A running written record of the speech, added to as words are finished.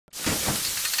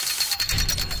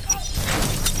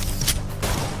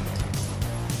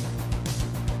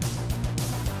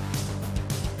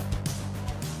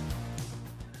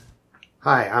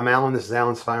Hi, I'm Alan. This is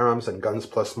Alan's Firearms and Guns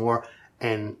Plus More,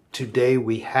 and today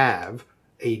we have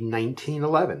a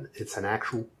 1911. It's an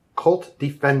actual Colt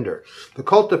Defender. The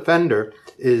Colt Defender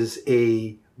is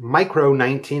a micro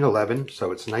 1911,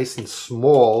 so it's nice and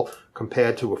small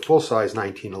compared to a full-size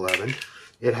 1911.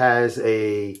 It has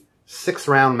a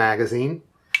 6-round magazine.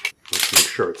 Let's make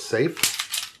sure it's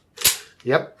safe.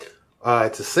 Yep.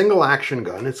 It's a single action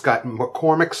gun. It's got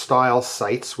McCormick style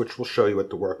sights, which we'll show you at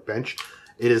the workbench.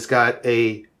 It has got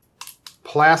a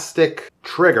plastic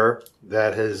trigger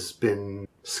that has been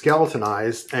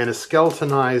skeletonized and a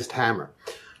skeletonized hammer.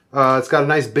 It's got a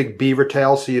nice big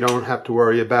Beavertail, so you don't have to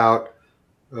worry about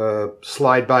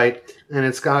slide bite. And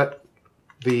it's got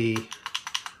the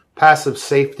passive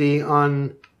safety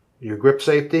on your grip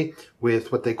safety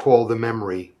with what they call the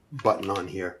memory button on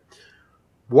here.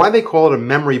 Why they call it a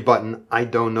memory button, I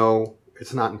don't know.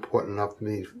 It's not important enough for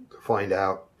me to find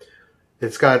out.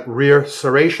 It's got rear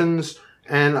serrations,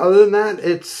 and other than that,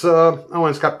 it's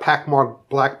it's got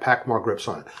black Packmore grips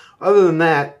on it. Other than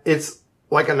that, it's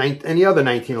like any other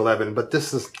 1911, but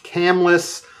this is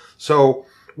camless. So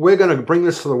we're going to bring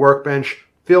this to the workbench,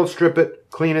 field strip it,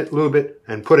 clean it, lube it,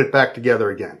 and put it back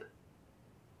together again.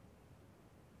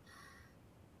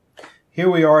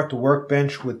 Here we are at the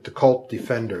workbench with the Colt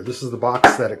Defender. This is the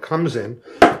box that it comes in.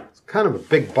 It's kind of a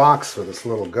big box for this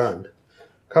little gun.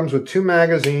 Comes with 2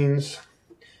 magazines.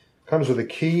 Comes with a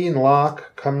key and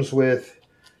lock. Comes with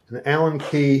an Allen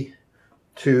key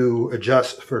to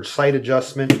adjust for sight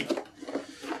adjustment.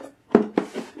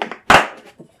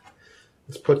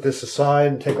 Let's put this aside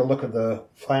and take a look at the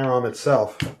firearm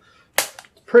itself. It's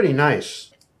pretty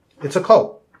nice. It's a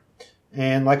Colt.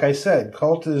 And like I said,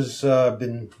 Colt has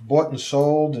been bought and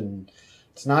sold, and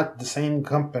it's not the same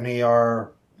company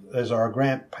as our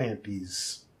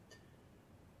grandpappy's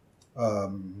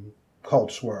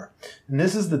Colts were. And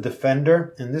this is the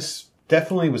Defender, and this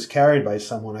definitely was carried by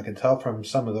someone. I can tell from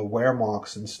some of the wear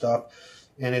marks and stuff.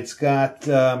 And it's got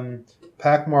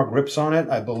Packmore grips on it.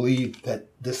 I believe that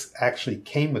this actually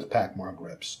came with Packmore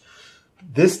grips.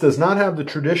 This does not have the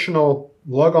traditional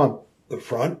lug on the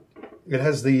front. It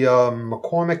has the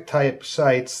McCormick type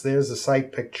sights. There's the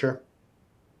sight picture.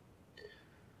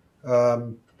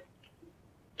 3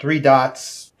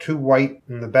 dots, 2 white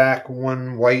in the back,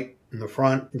 1 white in the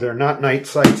front. They're not night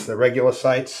sights, they're regular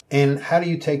sights. And how do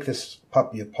you take this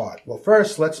puppy apart? Well,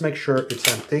 first, let's make sure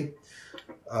it's empty.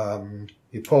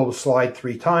 You pull the slide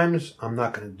 3 times. I'm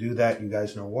not going to do that. You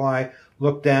guys know why.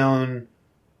 Look down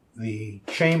the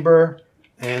chamber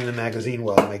and the magazine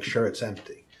well. Make sure it's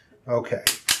empty. Okay.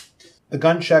 The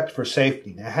gun checked for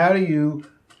safety. Now, how do you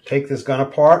take this gun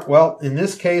apart? Well, in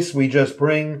this case, we just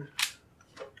bring,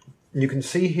 you can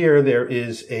see here there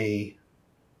is a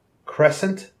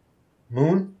crescent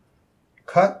moon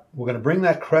cut. We're going to bring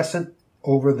that crescent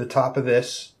over the top of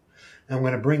this, and we're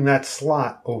going to bring that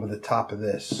slot over the top of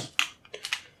this.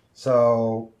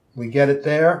 So we get it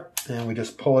there, and we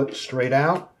just pull it straight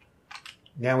out.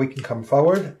 Now we can come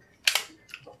forward,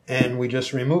 and we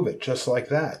just remove it, just like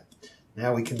that.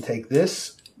 Now we can take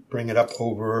this, bring it up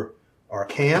over our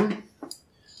cam.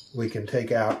 We can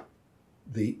take out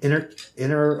the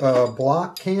inner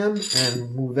block cam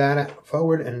and move that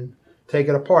forward and take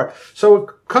it apart. So it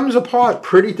comes apart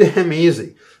pretty damn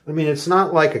easy. I mean, it's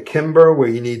not like a Kimber where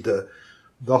you need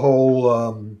the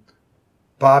whole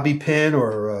bobby pin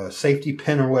or safety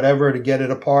pin or whatever to get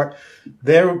it apart.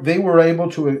 They were able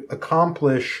to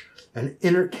accomplish an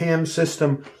inner cam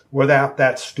system without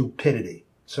that stupidity.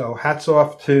 So hats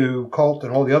off to Colt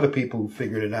and all the other people who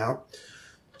figured it out.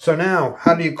 So now,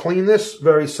 how do you clean this?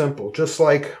 Very simple. Just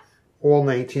like all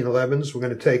 1911s, we're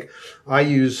going to take, I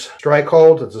use Strike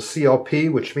Hold. It's a CLP,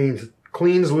 which means it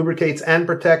cleans, lubricates, and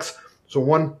protects. So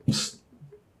one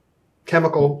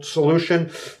chemical solution.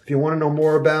 If you want to know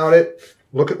more about it,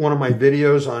 look at one of my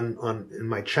videos in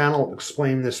my channel.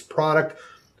 Explain this product.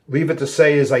 Leave it to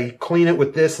say is I clean it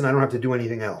with this and I don't have to do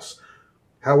anything else.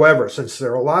 However, since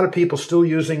there are a lot of people still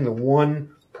using the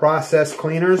one process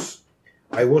cleaners,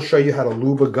 I will show you how to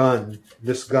lube a gun,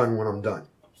 this gun, when I'm done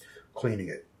cleaning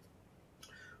it.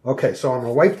 Okay, so I'm going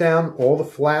to wipe down all the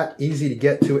flat, easy to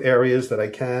get to areas that I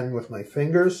can with my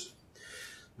fingers.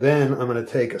 Then I'm going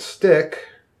to take a stick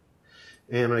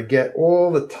and I'm going to get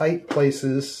all the tight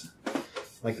places,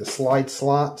 like the slide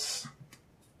slots.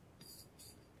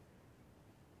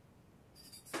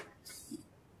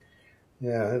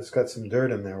 Yeah, it's got some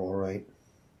dirt in there, all right.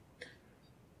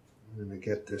 I'm going to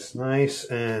get this nice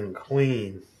and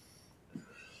clean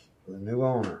for the new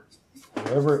owner,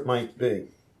 whoever it might be.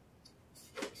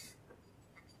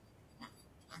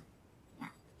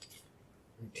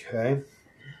 Okay.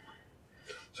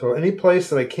 So any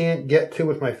place that I can't get to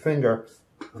with my finger,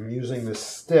 I'm using this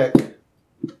stick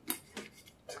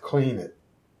to clean it.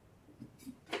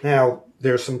 Now,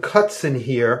 there's some cuts in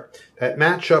here that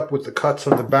match up with the cuts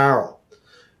on the barrel.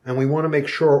 And we want to make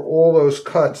sure all those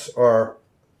cuts are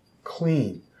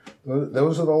clean.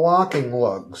 Those are the locking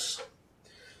lugs.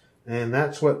 And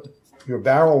that's what your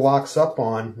barrel locks up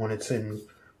on when it's in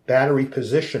battery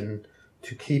position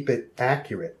to keep it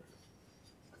accurate.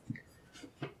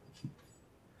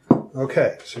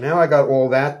 Okay, so now I got all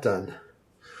that done.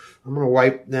 I'm going to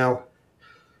wipe now.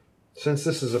 Since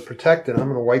this is a protectant, I'm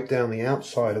going to wipe down the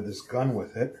outside of this gun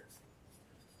with it.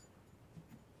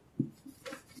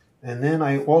 And then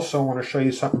I also want to show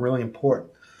you something really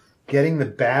important. Getting the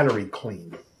battery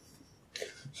clean.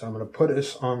 So I'm going to put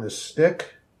this on this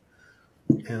stick.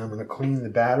 And I'm going to clean the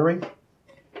battery.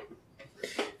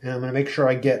 And I'm going to make sure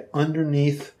I get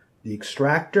underneath the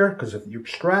extractor. Because if your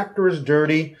extractor is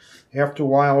dirty, after a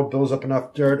while it builds up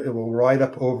enough dirt, it will ride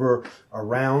up over a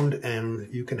round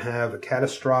and you can have a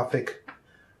catastrophic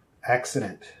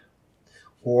accident.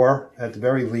 Or, at the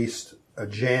very least, a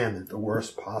jam at the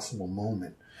worst possible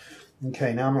moment.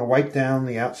 Okay, now I'm going to wipe down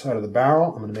the outside of the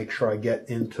barrel. I'm going to make sure I get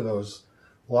into those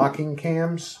locking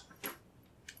cams.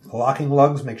 The locking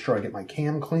lugs, make sure I get my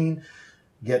cam clean.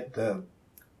 Make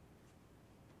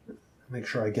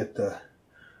sure I get the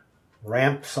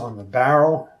ramps on the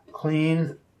barrel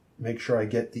clean. Make sure I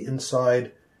get the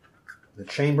inside, the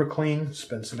chamber clean.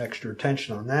 Spend some extra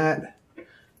attention on that.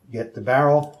 Get the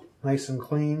barrel nice and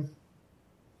clean.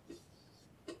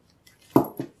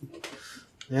 Now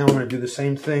I'm going to do the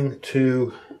same thing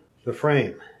to the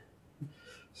frame.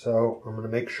 So I'm going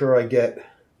to make sure I get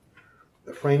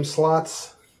the frame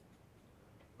slots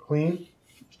clean,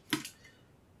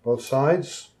 both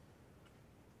sides.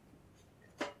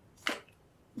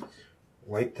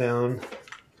 Wipe down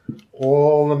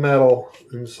all the metal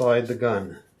inside the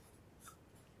gun.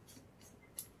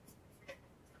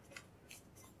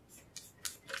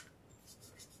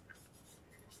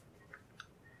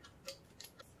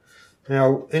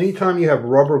 Now, anytime you have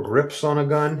rubber grips on a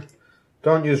gun,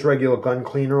 don't use regular gun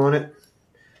cleaner on it.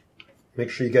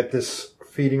 Make sure you get this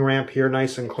feeding ramp here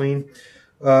nice and clean.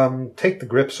 Take the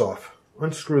grips off.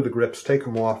 Unscrew the grips, take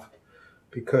them off.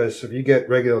 Because if you get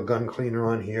regular gun cleaner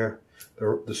on here,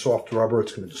 the soft rubber,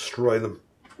 it's going to destroy them.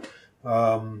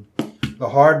 The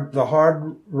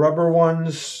hard rubber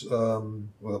ones, or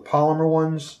the polymer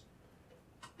ones,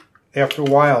 after a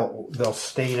while they'll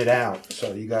stain it out.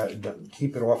 So you got to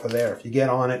keep it off of there. If you get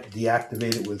on it,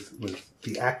 deactivate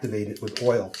it with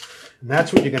oil. And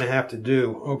that's what you're going to have to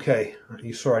do. Okay,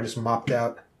 you saw I just mopped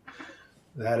out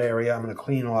that area. I'm going to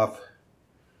clean off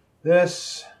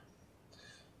this,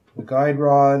 the guide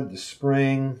rod, the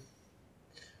spring.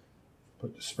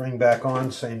 Put the spring back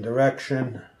on, same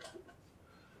direction.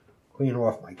 Clean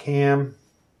off my cam.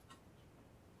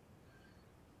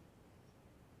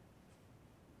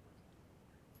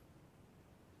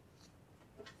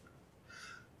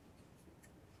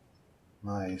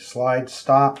 My slide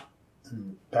stop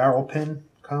and barrel pin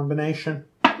combination.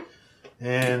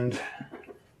 And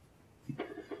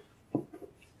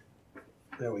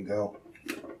there we go.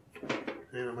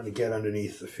 And I'm going to get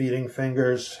underneath the feeding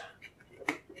fingers.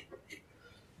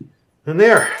 And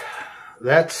there,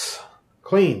 that's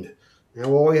cleaned. Now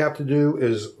all we have to do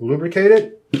is lubricate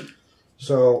it.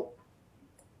 So,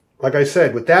 like I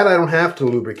said, with that I don't have to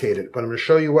lubricate it, but I'm going to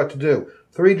show you what to do.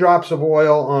 3 drops of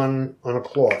oil on a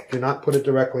cloth. Do not put it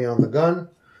directly on the gun.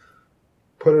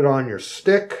 Put it on your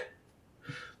stick.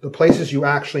 The places you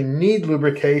actually need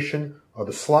lubrication are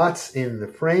the slots in the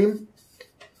frame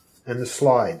and the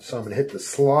slide. So I'm going to hit the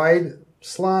slide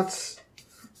slots,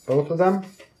 both of them,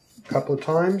 a couple of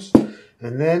times.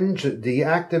 And then to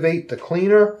deactivate the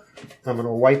cleaner, I'm going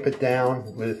to wipe it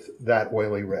down with that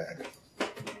oily rag.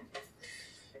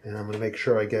 And I'm going to make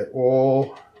sure I get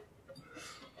all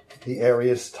the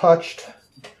areas touched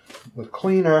with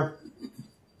cleaner.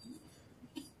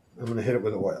 I'm going to hit it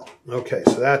with oil. Okay,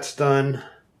 so that's done.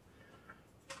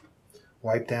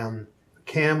 Wipe down the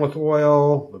cam with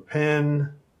oil, the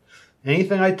pin.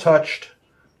 Anything I touched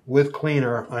with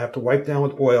cleaner, I have to wipe down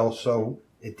with oil so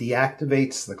it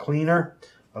deactivates the cleaner.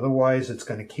 Otherwise, it's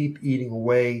going to keep eating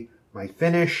away my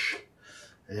finish.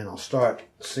 And I'll start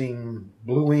seeing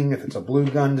bluing if it's a blue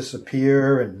gun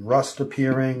disappear and rust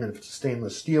appearing. And if it's a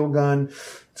stainless steel gun,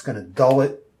 it's going to dull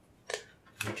it.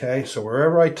 Okay, so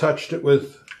wherever I touched it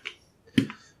with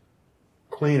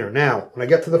cleaner. Now, when I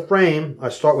get to the frame, I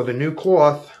start with a new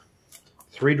cloth,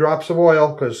 3 drops of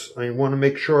oil, because I want to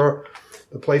make sure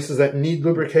the places that need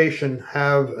lubrication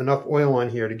have enough oil on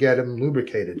here to get them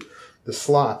lubricated. The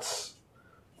slots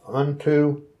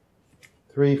onto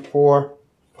 3, 4,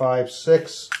 5,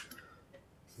 6.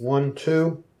 1,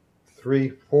 2, 3,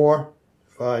 4,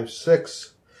 5,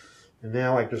 6. And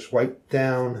now I just wipe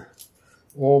down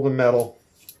all the metal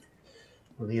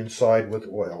on the inside with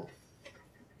oil.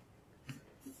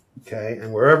 Okay,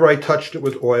 and wherever I touched it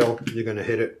with oil, you're going to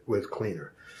hit it with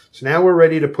cleaner. So now we're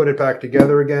ready to put it back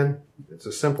together again. It's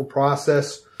a simple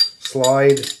process.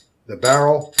 Slide the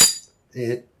barrel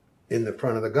in the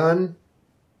front of the gun.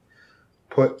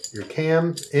 Put your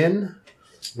cam in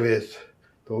with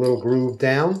the little groove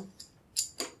down.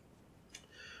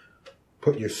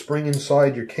 Put your spring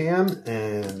inside your cam,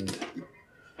 and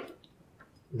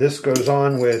this goes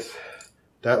on with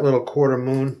that little quarter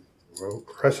moon or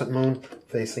crescent moon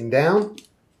facing down.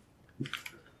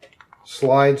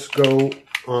 Slides go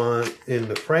on in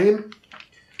the frame.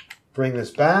 Bring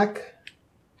this back.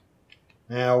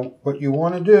 Now what you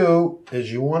want to do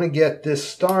is you want to get this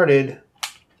started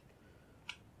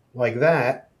like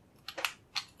that.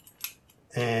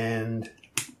 And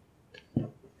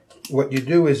what you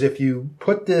do is if you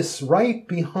put this right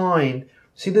behind,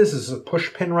 see this is a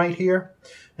push pin right here.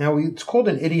 Now it's called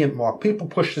an idiot mark. People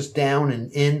push this down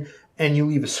and in and you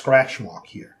leave a scratch mark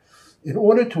here. In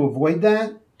order to avoid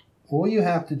that, all you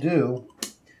have to do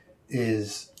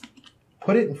is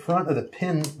put it in front of the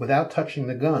pin without touching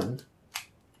the gun.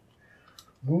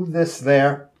 Move this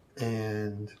there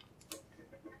and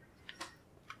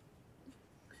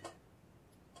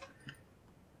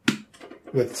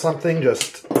with something,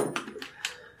 just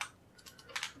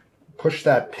push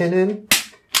that pin in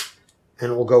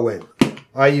and it will go in.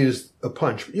 I used a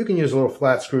punch, but you can use a little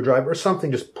flat screwdriver or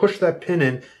something. Just push that pin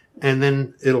in and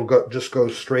then it'll just go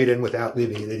straight in without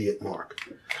leaving an idiot mark.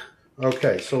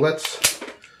 Okay, so let's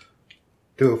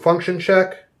do a function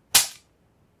check.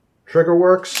 Trigger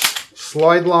works,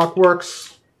 slide lock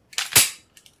works,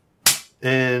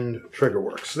 and trigger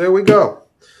works. There we go.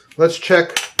 Let's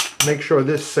check. Make sure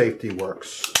this safety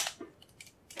works.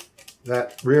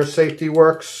 That rear safety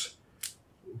works.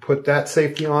 Put that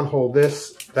safety on, hold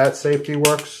this. That safety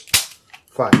works.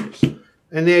 Fires.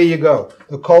 And there you go.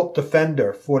 The Colt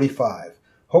Defender 45.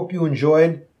 Hope you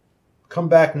enjoyed. Come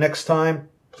back next time.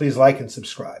 Please like and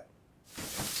subscribe.